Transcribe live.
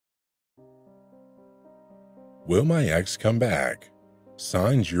Will my ex come back?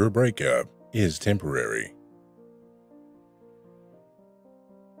 Signs your breakup is temporary.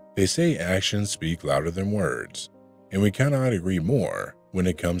 They say actions speak louder than words, and we cannot agree more when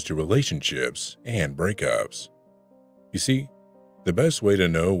it comes to relationships and breakups. You see, the best way to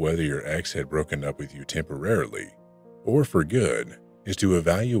know whether your ex had broken up with you temporarily or for good is to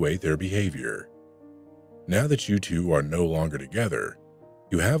evaluate their behavior. Now that you two are no longer together,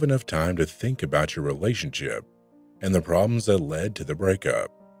 you have enough time to think about your relationship and the problems that led to the breakup.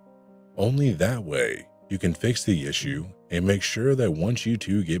 Only that way you can fix the issue and make sure that once you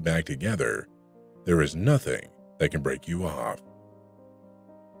two get back together, there is nothing that can break you off.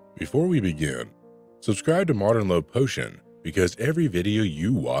 Before we begin, subscribe to Modern Love Potion because every video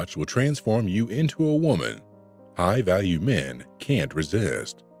you watch will transform you into a woman high-value men can't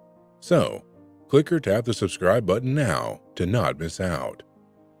resist. So, click or tap the subscribe button now to not miss out.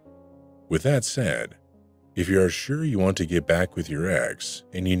 With that said, if you are sure you want to get back with your ex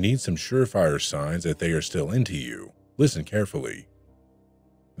and you need some surefire signs that they are still into you, listen carefully.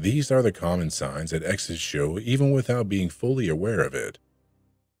 These are the common signs that exes show even without being fully aware of it.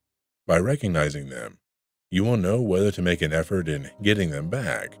 By recognizing them, you will know whether to make an effort in getting them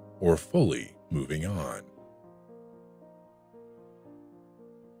back or fully moving on.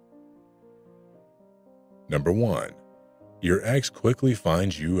 Number 1. Your ex quickly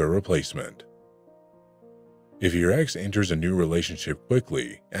finds you a replacement. If your ex enters a new relationship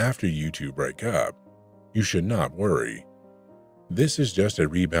quickly after you two break up, you should not worry. This is just a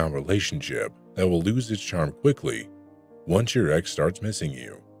rebound relationship that will lose its charm quickly once your ex starts missing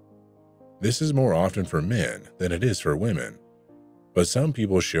you. This is more often for men than it is for women, but some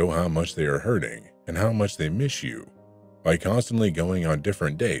people show how much they are hurting and how much they miss you by constantly going on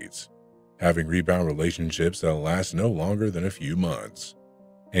different dates, having rebound relationships that last no longer than a few months,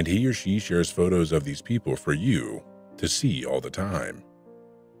 and he or she shares photos of these people for you to see all the time.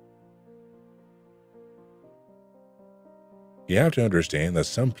 You have to understand that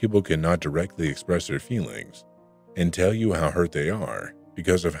some people cannot directly express their feelings and tell you how hurt they are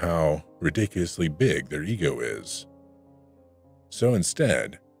because of how ridiculously big their ego is. So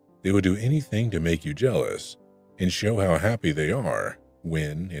instead, they will do anything to make you jealous and show how happy they are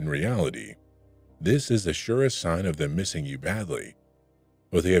when, in reality, this is the surest sign of them missing you badly.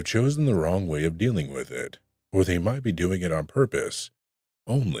 But they have chosen the wrong way of dealing with it, or they might be doing it on purpose,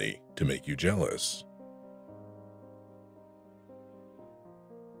 only to make you jealous.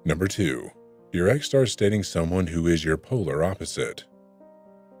 Number 2. Your ex starts dating someone who is your polar opposite.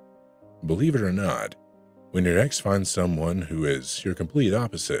 Believe it or not, when your ex finds someone who is your complete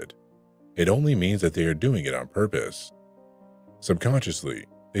opposite, it only means that they are doing it on purpose. Subconsciously,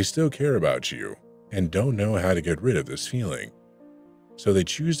 they still care about you and don't know how to get rid of this feeling. So they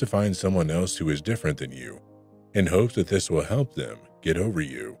choose to find someone else who is different than you in hopes that this will help them get over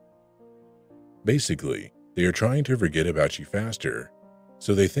you. Basically, they are trying to forget about you faster,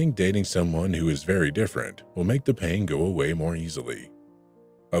 so they think dating someone who is very different will make the pain go away more easily.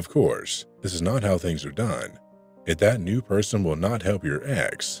 Of course, this is not how things are done, and that new person will not help your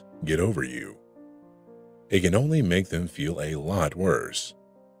ex get over you. It can only make them feel a lot worse.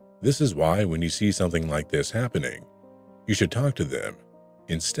 This is why when you see something like this happening, you should talk to them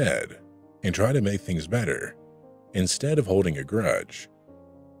instead and try to make things better instead of holding a grudge.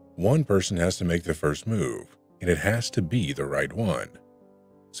 One person has to make the first move, and it has to be the right one.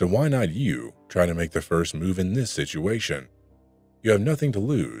 So why not you try to make the first move in this situation? You have nothing to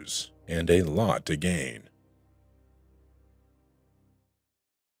lose and a lot to gain.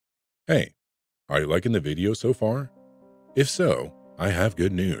 Hey, are you liking the video so far? If so, I have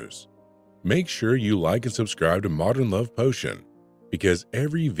good news. Make sure you like and subscribe to Modern Love Potion because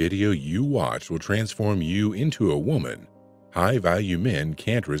every video you watch will transform you into a woman high-value men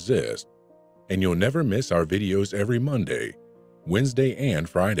can't resist, and you'll never miss our videos every Monday, Wednesday, and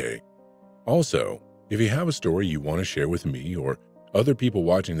Friday. Also, if you have a story you want to share with me or other people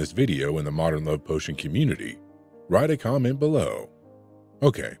watching this video in the Modern Love Potion community, write a comment below.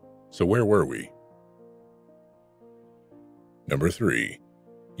 Okay, so where were we? Number 3.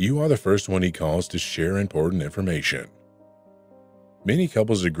 You are the first one he calls to share important information. Many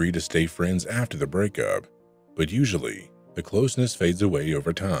couples agree to stay friends after the breakup, but usually the closeness fades away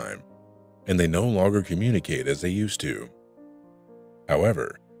over time, and they no longer communicate as they used to.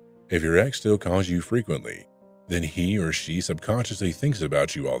 However, if your ex still calls you frequently, then he or she subconsciously thinks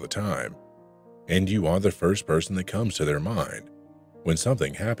about you all the time, and you are the first person that comes to their mind when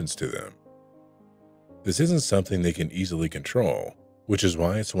something happens to them. This isn't something they can easily control, which is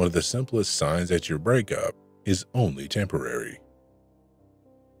why it's one of the simplest signs that your breakup is only temporary.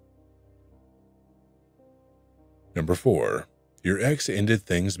 Number 4. Your ex ended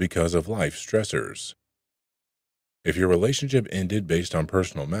things because of life stressors. If your relationship ended based on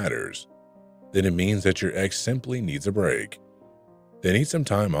personal matters, then it means that your ex simply needs a break. They need some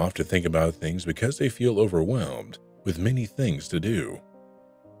time off to think about things because they feel overwhelmed with many things to do.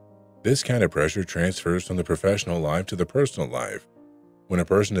 This kind of pressure transfers from the professional life to the personal life when a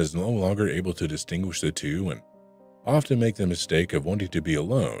person is no longer able to distinguish the two and often make the mistake of wanting to be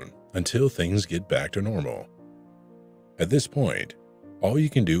alone until things get back to normal. At this point, all you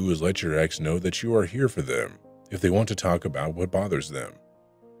can do is let your ex know that you are here for them if they want to talk about what bothers them.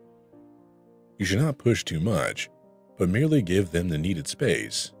 You should not push too much, but merely give them the needed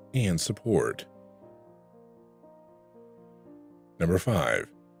space and support. Number 5.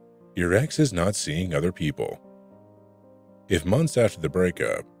 Your ex is not seeing other people. If months after the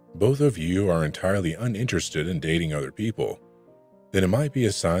breakup, both of you are entirely uninterested in dating other people, then it might be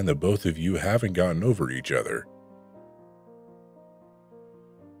a sign that both of you haven't gotten over each other.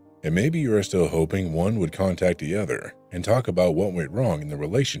 And maybe you are still hoping one would contact the other and talk about what went wrong in the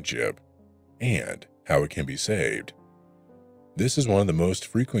relationship and how it can be saved. This is one of the most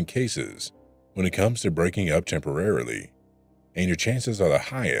frequent cases when it comes to breaking up temporarily, and your chances are the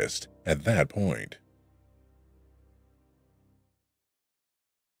highest at that point.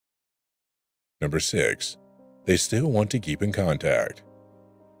 Number 6. They still want to keep in contact.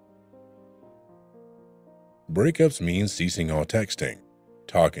 Breakups mean ceasing all texting,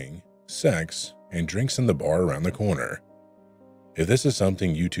 talking, sex, and drinks in the bar around the corner. If this is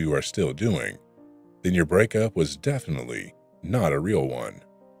something you two are still doing, then your breakup was definitely not a real one.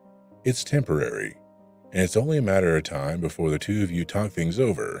 It's temporary, and it's only a matter of time before the two of you talk things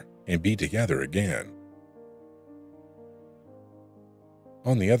over and be together again.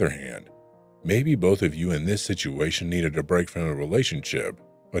 On the other hand, maybe both of you in this situation needed a break from the relationship,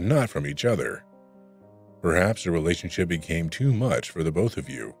 but not from each other. Perhaps the relationship became too much for the both of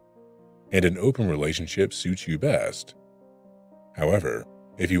you, and an open relationship suits you best. However,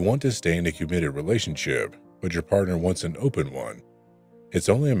 if you want to stay in a committed relationship, but your partner wants an open one, it's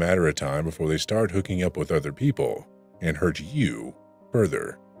only a matter of time before they start hooking up with other people and hurt you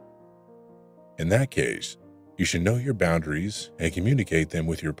further. In that case, you should know your boundaries and communicate them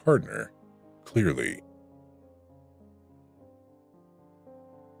with your partner clearly.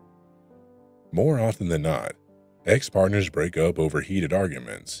 More often than not, ex-partners break up over heated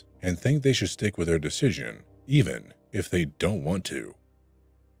arguments and think they should stick with their decision even if they don't want to.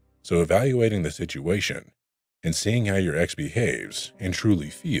 So evaluating the situation and seeing how your ex behaves and truly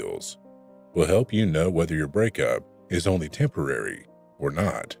feels will help you know whether your breakup is only temporary or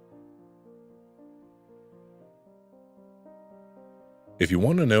not. If you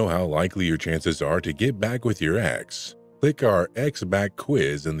want to know how likely your chances are to get back with your ex, click our Ex Back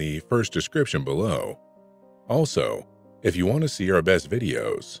quiz in the first description below. Also, if you want to see our best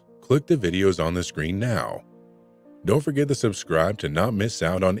videos, click the videos on the screen now. Don't forget to subscribe to not miss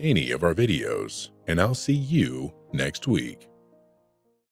out on any of our videos, and I'll see you next week.